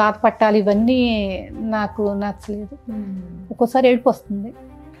వేస్ట్, బాధపట్టాలి, ఇవన్నీ నాకు నచ్చలేదు. ఒక్కోసారి ఏడుపు వస్తుంది.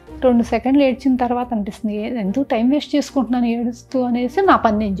 2 సెకండ్లు ఏడ్చిన తర్వాత అనిపిస్తుంది ఎందుకు టైం వేస్ట్ చేసుకుంటున్నాను ఏడుస్తూ అనేసి నా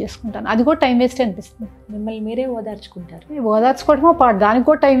పని నేను చేసుకుంటాను. అది కూడా టైం వేస్టే అనిపిస్తుంది. మిమ్మల్ని మీరే ఓదార్చుకుంటారు. ఓదార్చుకోవడమో దానికి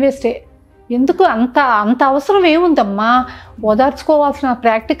కూడా టైం వేస్టే. ఎందుకు అంత అవసరం ఏముందమ్మా ఓదార్చుకోవాల్సిన?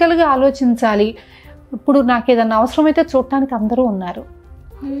 ప్రాక్టికల్గా ఆలోచించాలి. ఇప్పుడు నాకు ఏదన్నా అవసరమైతే చూడటానికి అందరూ ఉన్నారు,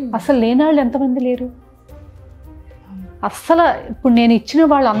 అసలు లేని వాళ్ళు ఎంతమంది లేరు? అస్సలు ఇప్పుడు నేను ఇచ్చిన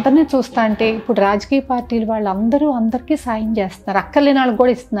వాళ్ళందరినీ చూస్తా అంటే, ఇప్పుడు రాజకీయ పార్టీలు వాళ్ళందరూ అందరికీ సాయం చేస్తున్నారు, అక్కర్లేని వాళ్ళకి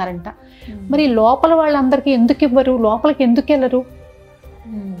కూడా ఇస్తున్నారంట. మరి లోపల వాళ్ళందరికీ ఎందుకు ఇవ్వరు? లోపలికి ఎందుకు వెళ్ళరు?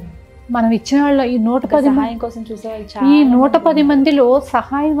 మనం ఇచ్చిన వాళ్ళు ఈ 110 మందిలో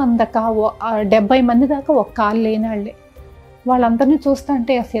సహాయం అందక 70 మంది దాకా ఒక కాలు లేని వాళ్ళే. వాళ్ళందరినీ చూస్తా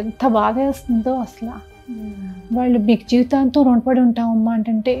అంటే అసలు ఎంత బాధ వేస్తుందో అసలు. వాళ్ళు మీకు జీవితాంతం రుణపడి ఉంటామమ్మా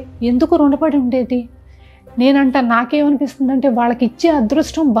అంటే ఎందుకు రుణపడి ఉండేది? నేనంట నాకేమనిపిస్తుంది అంటే వాళ్ళకి ఇచ్చే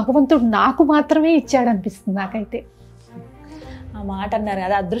అదృష్టం భగవంతుడు నాకు మాత్రమే ఇచ్చాడనిపిస్తుంది నాకైతే. ఆ మాట అన్నారు,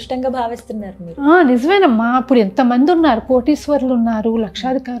 అది అదృష్టంగా భావిస్తున్నారు మీరు. నిజమేనమ్మా. అప్పుడు ఎంతమంది ఉన్నారు, కోటీశ్వరులు ఉన్నారు,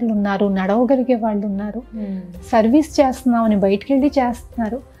 లక్షాధికారులు ఉన్నారు, నడవగలిగే వాళ్ళు ఉన్నారు, సర్వీస్ చేస్తున్నామని బయటికి వెళ్ళి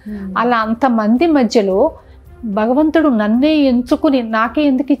చేస్తున్నారు. అలా అంతమంది మధ్యలో భగవంతుడు నన్నే ఎంచుకుని నాకే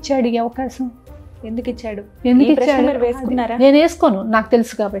ఎందుకు ఇచ్చాడు ఈ అవకాశం? ఎందుకు ఇచ్చాడు? వేసుకున్నారా? నేను వేసుకోను, నాకు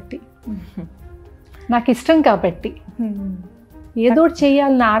తెలుసు కాబట్టి, నాకు ఇష్టం కాబట్టి, ఏదో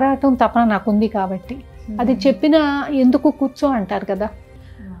చేయాలని ఆరాటం తపన నాకుంది కాబట్టి. అది చెప్పిన ఎందుకు కూర్చో అంటారు కదా.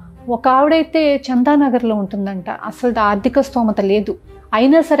 ఒక ఆవిడైతే చందానగర్లో ఉంటుందంట, అసలు ఆర్థిక స్తోమత లేదు,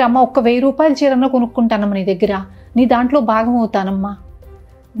 అయినా సరే అమ్మ ఒక్క 1000 రూపాయల చీరన్న కొనుక్కుంటానమ్మా నీ దగ్గర, నీ దాంట్లో భాగం అవుతానమ్మా.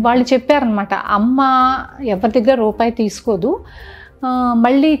 వాళ్ళు చెప్పారనమాట, అమ్మ ఎవరి దగ్గర రూపాయి తీసుకోదు,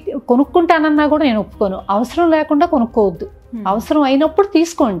 మళ్ళీ కొనుక్కుంటానన్నా కూడా నేను ఒప్పుకోను, అవసరం లేకుండా కొనుక్కోవద్దు, అవసరం అయినప్పుడు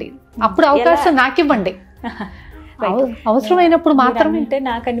తీసుకోండి, అప్పుడు అవకాశం నాకు ఇవ్వండి, అవసరమైనప్పుడు మాత్రమే. అంటే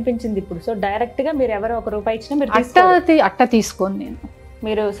నాకు అనిపించింది ఇప్పుడు, సో డైరెక్ట్ గా మీరు ఎవరో 1 రూపాయి ఇచ్చినా మీరు అట్ట తీసుకోను నేను.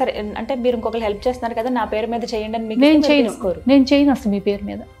 మీరు సరే అంటే మీరు ఇంకొకరు హెల్ప్ చేస్తున్నారు కదా, నా పేరు మీద చేయండి అని నేను చేయను అసలు, మీ పేరు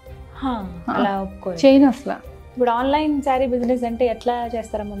మీద అలా ఒప్పుకోరు, చేయను అసలు. ఇప్పుడు ఆన్లైన్ శారీ బిజినెస్ అంటే ఎట్లా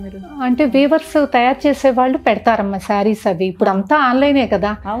చేస్తారమ్మా మీరు? అంటే వీవర్స్ తయారు చేసే వాళ్ళు పెడతారమ్మా శారీస్ అవి, ఇప్పుడు అంతా ఆన్లైనే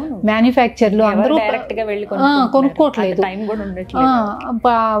కదా, మ్యానుఫ్యాక్చర్లు అందరూ డైరెక్ట్ గా వెళ్ళి కొనుక్కోవట్లేదు,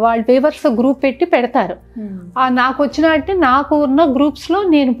 వాళ్ళు వీవర్స్ గ్రూప్ పెట్టి పెడతారు. నాకు వచ్చిన అంటే నాకు ఉన్న గ్రూప్స్ లో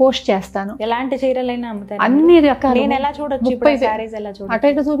నేను పోస్ట్ చేస్తాను. ఎలాంటి చీరలైనా అమ్ముతారు, అన్ని రకాలు. నేను ఎలా చూడొచ్చు?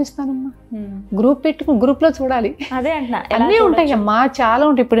 అటైతే చూపిస్తానమ్మా, గ్రూప్ పెట్టుకుని గ్రూప్ లో చూడాలి. అదే అంటున్నా, అన్నీ ఉంటాయమ్మా, చాలా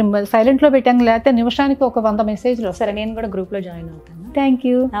ఉంటాయి. ఇప్పుడు సైలెంట్ లో పెట్టాను, లేకపోతే నిమిషానికి ఒక 100 మెసేజ్లు. సరే నేను కూడా గ్రూప్ లో జాయిన్ అవుతాను. థ్యాంక్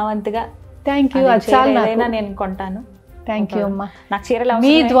యూ, నా వంతుగా థ్యాంక్ యూ. అది చాలా నేను కొంటాను. థ్యాంక్ యూ అమ్మా. నాకు చీరలు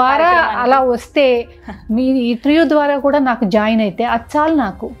మీ ద్వారా అలా వస్తే, మీ ఇంటర్వ్యూ ద్వారా కూడా నాకు జాయిన్ అయితే అది చాలు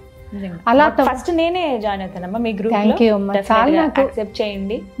నాకు. అలా ఫస్ట్ నేనే join అవుతానమ్మా me group. Thank you అమ్మా, చాలా నాకు యాక్సెప్ట్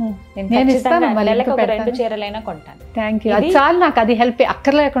చేయండి, నేను ఇస్తాను. నెలకు 2 చీరలైనా కొంటాను. థ్యాంక్ యూ, అది చాలు నాకు. అది హెల్ప్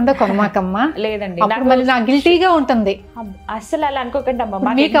అక్కర్లేకుండా కొనమాకమ్మా. లేదండి, మళ్ళీ నాకు గిల్టీగా ఉంటుంది. అస్సలు అలా అనుకోకండి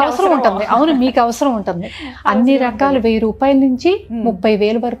అమ్మా, మీకు అవసరం ఉంటుంది. అవును, మీకు అవసరం ఉంటుంది. అన్ని రకాలు 1000 రూపాయల నుంచి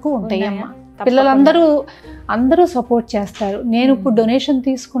 30,000 వరకు ఉంటాయి అమ్మా. పిల్లలందరూ సపోర్ట్ చేస్తారు. నేను ఇప్పుడు డొనేషన్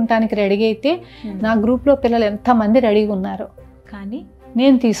తీసుకుంటానికి రెడీ అయితే నా గ్రూప్ లో పిల్లలు ఎంతమంది రెడీగా ఉన్నారు, కానీ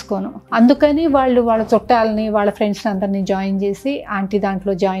నేను తీసుకోను. అందుకని వాళ్ళ చుట్టాలని, వాళ్ళ ఫ్రెండ్స్ని అందరినీ జాయిన్ చేసి, ఆంటీ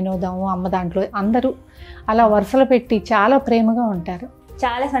దాంట్లో జాయిన్ అవుదాము, అమ్మ దాంట్లో, అందరూ అలా వరుసలు పెట్టి చాలా ప్రేమగా ఉంటారు.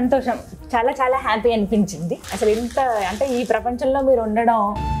 చాలా సంతోషం, చాలా చాలా హ్యాపీ అనిపించింది. అసలు ఇంత అంటే ఈ ప్రపంచంలో మీరు ఉండడం,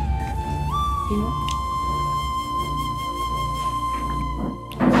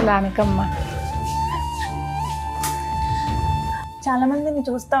 అలా అనకమ్మా. చాలా మందిని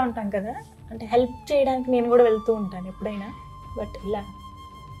చూస్తూ ఉంటాం కదా, అంటే హెల్ప్ చేయడానికి నేను కూడా వెళ్తూ ఉంటాను ఎప్పుడైనా. బట్ ఇలా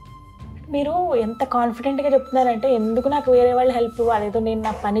మీరు ఎంత కాన్ఫిడెంట్గా చెప్తున్నారంటే, ఎందుకు నాకు వేరే వాళ్ళు హెల్ప్, అదేదో నేను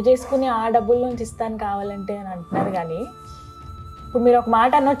నా పని చేసుకుని ఆ డబ్బుల్లోంచి ఇస్తాను కావాలంటే అని అంటున్నారు. కానీ ఇప్పుడు మీరు ఒక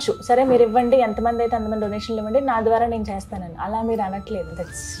మాట అనొచ్చు, సరే మీరు ఇవ్వండి, ఎంతమంది అయితే అంతమంది డొనేషన్లు ఇవ్వండి, నా ద్వారా నేను చేస్తానని. అలా మీరు అనట్లేదు.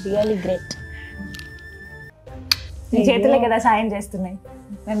 That's really great. మీ చేతులే కదా సాయం చేస్తున్నాయి,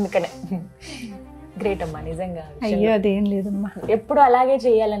 అందుకనే గ్రేట్ అమ్మా, నిజంగా. అయ్యో అదేం లేదమ్మా, ఎప్పుడు అలాగే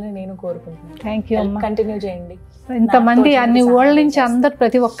చేయాలని నేను కోరుకుంటున్నాను. థ్యాంక్ యూ అమ్మా, కంటిన్యూ చేయండి. ఇంతమంది అన్ని ఊళ్ళ నుంచి అందరు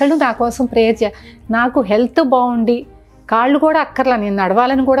ప్రతి ఒక్కళ్ళు నా కోసం ప్రేయర్ నాకు హెల్త్ బాగుండి, కాళ్ళు కూడా అక్కర్లా, నేను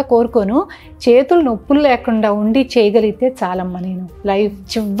నడవాలని కూడా కోరుకోను, చేతులు నొప్పులు లేకుండా ఉండి చేయగలిగితే చాలమ్మా. నేను లైఫ్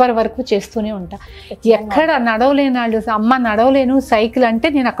చివరి వరకు చేస్తూనే ఉంటా. ఎక్కడ నడవలేని వాళ్ళు, అమ్మ నడవలేను సైకిల్ అంటే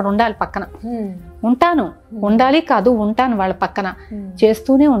నేను అక్కడ ఉండాలి, పక్కన ఉంటాను, ఉండాలి కాదు ఉంటాను, వాళ్ళ పక్కన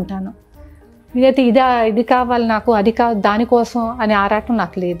చేస్తూనే ఉంటాను. ఇదైతే ఇది కావాలి నాకు, అది కాదు, దానికోసం అని ఆరాటం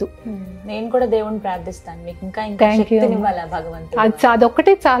నాకు లేదు. నేను కూడా దేవుని ప్రార్థిస్తాను మీకు ఇంకా ఇంకా శక్తిని ఇవ్వాలా భగవంతుడు.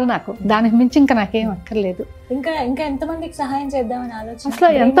 అదొక్కటే చాలు నాకు, దానికి మించి ఇంకా నాకేం అక్కర్లేదు. ఇంకా ఇంకా ఎంతమందికి సహాయం చేద్దామని ఆలోచన. అసలు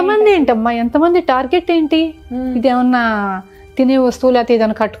ఎంతమంది ఏంటమ్మా, ఎంతమంది టార్గెట్ ఏంటి? ఇదేమన్నా తినే వస్తువులు అయితే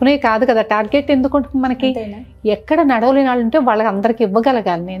ఏదైనా కట్టుకునే కాదు కదా టార్గెట్. ఎందుకు మనకి ఎక్కడ నడవలేని వాళ్ళు ఉంటే వాళ్ళకి అందరికి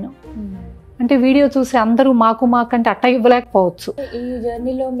ఇవ్వగలగాలి నేను. అంటే వీడియో చూసి అందరూ మాకు అంటే అట్ట ఇవ్వలేకపోవచ్చు. ఈ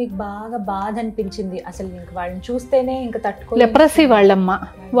జర్నీలో మీకు బాగా బాధ అనిపించింది అసలు, ఇంక వాళ్ళని చూస్తేనే ఇంకా తట్టుకో. లెప్రసీ వాళ్ళమ్మ,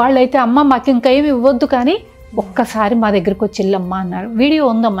 వాళ్ళైతే అమ్మ మాకు ఇంకా ఏమి ఇవ్వద్దు కానీ ఒక్కసారి మా దగ్గరికి వచ్చి వెళ్ళమ్మా అన్నారు. వీడియో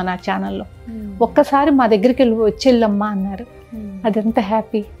ఉందమ్మా నా ఛానల్లో. ఒక్కసారి మా దగ్గరికి వచ్చి వెళ్ళమ్మా అన్నారు. అదంత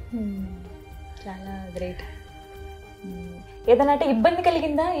హ్యాపీ, చాలా గ్రేట్. ఏదైనా ఇబ్బంది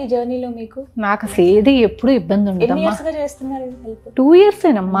కలిగిందా ఈ జర్నీలో మీకు? నాకు ఏది ఎప్పుడు ఇబ్బంది ఉండదమ్మా. 2 years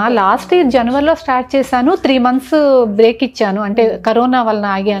ఏనమ్మా. లాస్ట్ ఇయర్ జనవరిలో స్టార్ట్ చేశాను, 3 months బ్రేక్ ఇచ్చాను, అంటే కరోనా వలన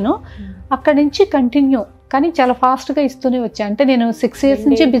ఆగాను. అక్కడి నుంచి కంటిన్యూ, కానీ చాలా ఫాస్ట్గా ఇస్తూనే వచ్చాను. అంటే నేను 6 years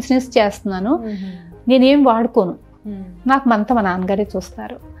నుంచి బిజినెస్ చేస్తున్నాను, నేనేం వాడుకోను, నాకు మా నాన్నగారే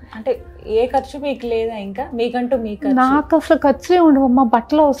చూస్తారు. అంటే ఏ ఖర్చు మీకు లేదా? ఇంకా మీకంటూ మీకు? నాకు అసలు ఖర్చులే ఉండవమ్మా.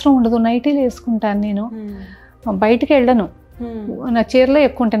 బట్టలు అవసరం ఉండదు, నైటీలు వేసుకుంటాను, నేను బయటికి వెళ్ళను. నా చీరలో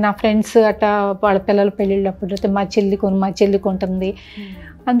ఎక్కువ ఉంటాయి. నా ఫ్రెండ్స్ అట్లా వాళ్ళ పిల్లల పెళ్ళిళ్ళప్పుడు అయితే మా చెల్లి కొంటుంది.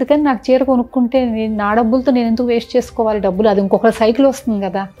 అందుకని నాకు చీర కొనుక్కుంటే నా డబ్బులతో నేను ఎందుకు వేస్ట్ చేసుకోవాలి డబ్బులు, అది ఇంకొక సైకిల్ వస్తుంది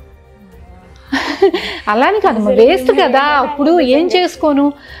కదా. అలానే కాదు వేస్ట్ కదా, అప్పుడు ఏం చేసుకోను.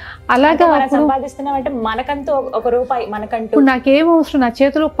 అలాగా సంపాదిస్తున్నామంటే మనకంటూ ఒక రూపాయి మనకంటూ. ఇప్పుడు నాకేం అవసరం, నా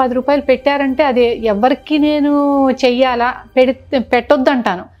చేతిలో 10 రూపాయలు పెట్టారంటే అది ఎవరికి నేను చెయ్యాలా, పెట్టొద్దు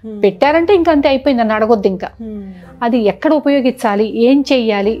అంటాను. పెట్టారంటే ఇంకా అంతే అయిపోయింది, నన్ను అడగొద్దు ఇంకా. అది ఎక్కడ ఉపయోగించాలి, ఏం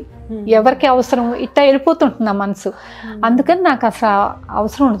చెయ్యాలి, ఎవరికి అవసరం, ఇట్లా వెళ్ళిపోతుంటుంది నా మనసు. అందుకని నాకు అసలు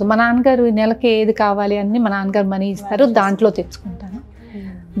అవసరం ఉండదు. మా నాన్నగారు నెలకి ఏది కావాలి అన్ని మా నాన్నగారు మనీ ఇస్తారు, దాంట్లో తెచ్చుకుంటాను,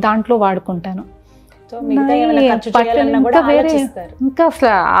 దాంట్లో వాడుకుంటాను. ఇంకా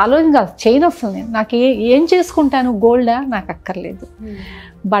అసలు ఆలోచన చేయను అసలు. నేను నాకు ఏం చేసుకుంటాను, గోల్డా నాకు అక్కర్లేదు,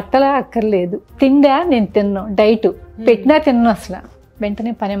 బట్టలా అక్కర్లేదు, తిండా నేను తిన్ను, డైట్ పెట్టినా తిన్ను అసలు.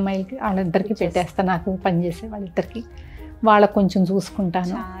 వెంటనే పని అమ్మాయిలకి వాళ్ళిద్దరికి పెట్టేస్తాను, నాకు పనిచేసే వాళ్ళిద్దరికి, వాళ్ళకు కొంచెం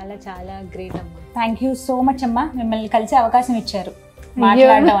చూసుకుంటాను. చాలా చాలా గ్రేట్ అమ్మా. థ్యాంక్ యూ సో మచ్ అమ్మా, మిమ్మల్ని కలిసే అవకాశం ఇచ్చారు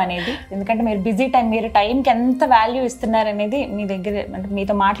మాట్లాడడం అనేది. ఎందుకంటే మీరు బిజీ టైం, మీరు టైంకి ఎంత వాల్యూ ఇస్తున్నారు అనేది మీ దగ్గర, అంటే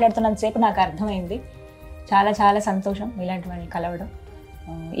మీతో మాట్లాడుతున్నంతసేపు నాకు అర్థమైంది. చాలా చాలా సంతోషం ఇలాంటి వాళ్ళని కలవడం.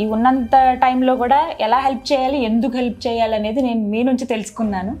 ఈ ఉన్నంత టైంలో కూడా ఎలా హెల్ప్ చేయాలి, ఎందుకు హెల్ప్ చేయాలి అనేది నేను మీ నుంచి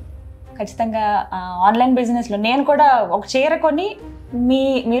తెలుసుకున్నాను. ఖచ్చితంగా ఆన్లైన్ బిజినెస్లో నేను కూడా ఒక చీర కొని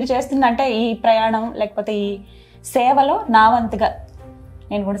మీరు చేస్తున్న అంటే ఈ ప్రయాణం లేకపోతే ఈ సేవలో నా వంతుగా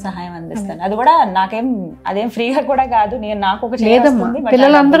నేను కూడా సహాయం అందిస్తాను. అది కూడా అదేం ఫ్రీగా కూడా కాదు, నేను నాకు ఒక లేదమ్మా.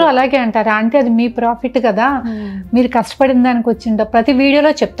 పిల్లలందరూ అలాగే అంటారు, అంటే అది మీ ప్రాఫిట్ కదా, మీరు కష్టపడిన దానికి వచ్చిండ ప్రతి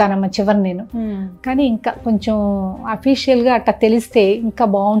వీడియోలో చెప్తానమ్మా చివరి నేను. కానీ ఇంకా కొంచెం అఫీషియల్గా అట్లా తెలిస్తే ఇంకా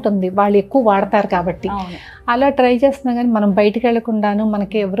బాగుంటుంది, వాళ్ళు ఎక్కువ వాడతారు కాబట్టి అలా ట్రై చేస్తున్నా. కానీ మనం బయటకు వెళ్లకుండాను,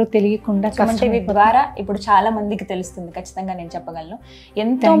 మనకి ఎవరో తెలియకుండా SumanTV ద్వారా ఇప్పుడు చాలా మందికి తెలుస్తుంది, ఖచ్చితంగా నేను చెప్పగలను.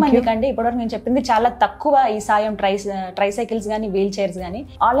 ఎంతో మందికి అండి ఇప్పటివరకు నేను చెప్పింది చాలా తక్కువ. ఈ సాయం ట్రైసైకిల్స్ కానీ వీల్ చైర్స్ కానీ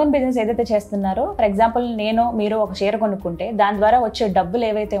ఆన్లైన్ బిజినెస్ ఏదైతే చేస్తున్నారో, ఫర్ ఎగ్జాంపుల్ మీరు ఒక చీర కొనుక్కుంటే దాని ద్వారా వచ్చే డబ్బులు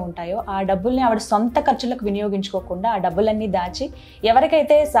ఏవైతే ఉంటాయో ఆ డబ్బుల్ని ఆవిడ సొంత ఖర్చులకు వినియోగించుకోకుండా ఆ డబ్బులన్నీ దాచి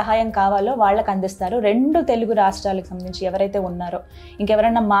ఎవరికైతే సహాయం కావాలో వాళ్ళకి అందిస్తారు. 2 తెలుగు రాష్ట్రాలకు సంబంధించి ఎవరైతే ఉన్నారో,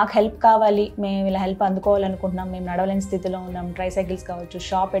 ఇంకెవరైనా మాకు హెల్ప్ కావాలి, మేము ఇలా హెల్ప్ అందుకోవాలనుకుంటున్నాం, మేము నడవలేని స్థితిలో ఉన్నాం, ట్రైసైకిల్స్ కావచ్చు,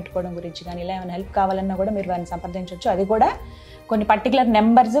 షాప్ పెట్టుకోవడం గురించి కానీ ఇలా ఏమైనా హెల్ప్ కావాలన్నా కూడా మీరు వారిని సంప్రదించవచ్చు. అది కూడా కొన్ని పర్టికులర్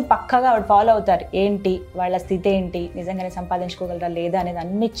నెంబర్స్ పక్కగా ఆవిడ ఫాలో అవుతారు, ఏంటి వాళ్ళ స్థితి ఏంటి, నిజంగానే సంపాదించుకోగలరా లేదా అనేది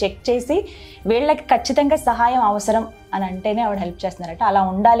అన్ని చెక్ చేసి వీళ్ళకి ఖచ్చితంగా సహాయం అవసరం అని అంటేనే ఆవిడ హెల్ప్ చేస్తున్నారట. అలా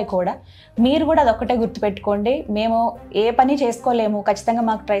ఉండాలి కూడా. మీరు కూడా అదొక్కటే గుర్తుపెట్టుకోండి, మేము ఏ పని చేసుకోలేము, ఖచ్చితంగా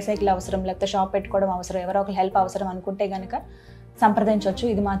మాకు ట్రైసైకిల్ అవసరం లేకపోతే షాప్ పెట్టుకోవడం అవసరం, ఎవరో ఒకరు హెల్ప్ అవసరం అనుకుంటే కనుక సంప్రదించవచ్చు.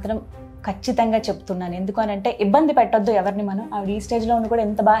 ఇది మాత్రం ఖచ్చితంగా చెప్తున్నాను. ఎందుకు అని అంటే ఇబ్బంది పెట్టొద్దు ఎవరిని. మనం ఆవిడ ఈ స్టేజ్లో ఉండి కూడా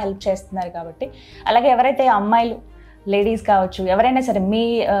ఎంత బాగా హెల్ప్ చేస్తున్నారు కాబట్టి. అలాగే ఎవరైతే అమ్మాయిలు, లేడీస్ కావచ్చు, ఎవరైనా సరే మీ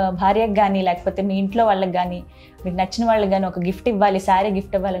భార్యకు కానీ లేకపోతే మీ ఇంట్లో వాళ్ళకి కానీ మీకు నచ్చిన వాళ్ళకి కానీ ఒక గిఫ్ట్ ఇవ్వాలి, శారీ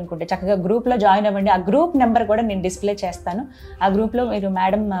గిఫ్ట్ ఇవ్వాలనుకుంటే చక్కగా గ్రూప్లో జాయిన్ అవ్వండి. ఆ గ్రూప్ నెంబర్ కూడా నేను డిస్ప్లే చేస్తాను. ఆ గ్రూప్లో మీరు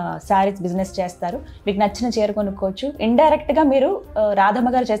మేడం శారీస్ బిజినెస్ చేస్తారు, మీకు నచ్చిన చీర కొనుక్కోవచ్చు. ఇండైరెక్ట్గా మీరు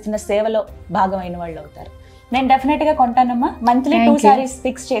రాధమ్మ గారు చేస్తున్న సేవలో భాగమైన వాళ్ళు అవుతారు. నేను డెఫినెట్గా కొంటానమ్మా. మంత్లీ 2 సారీస్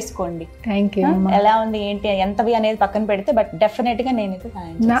ఫిక్స్ చేసుకోండి. Thank you. ఎలా ఉంది ఏంటి ఎంతవి అనేది పక్కన పెడితే, బట్ డెఫినెట్గా నేనైతే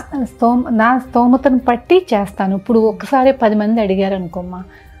నా స్తోమతను పట్టి చేస్తాను. ఇప్పుడు ఒక్కసారి 10 మంది అడిగారు అనుకోమ్మా,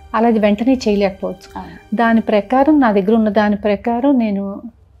 అలాది వెంటనే చేయలేకపోవచ్చు. దాని ప్రకారం నా దగ్గర ఉన్న దాని ప్రకారం నేను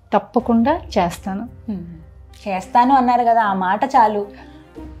తప్పకుండా చేస్తాను అన్నారు కదా, ఆ మాట చాలు.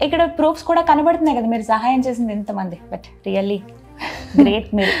 ఇక్కడ ప్రూఫ్స్ కూడా కనబడుతున్నాయి కదా మీరు సహాయం చేసింది ఎంతమంది. But really great.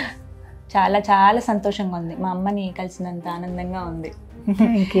 మీరు చాలా చాలా సంతోషంగా ఉంది, మా అమ్మని కలిసినంత ఆనందంగా ఉంది.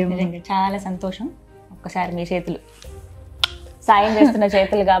 నిజంగా చాలా సంతోషం. ఒక్కసారి మీ చేతులు సాయం చేస్తున్న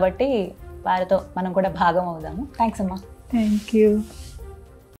చేతులు కాబట్టి వారితో మనం కూడా భాగం అవుదాము. థ్యాంక్స్ అమ్మా. Thank you.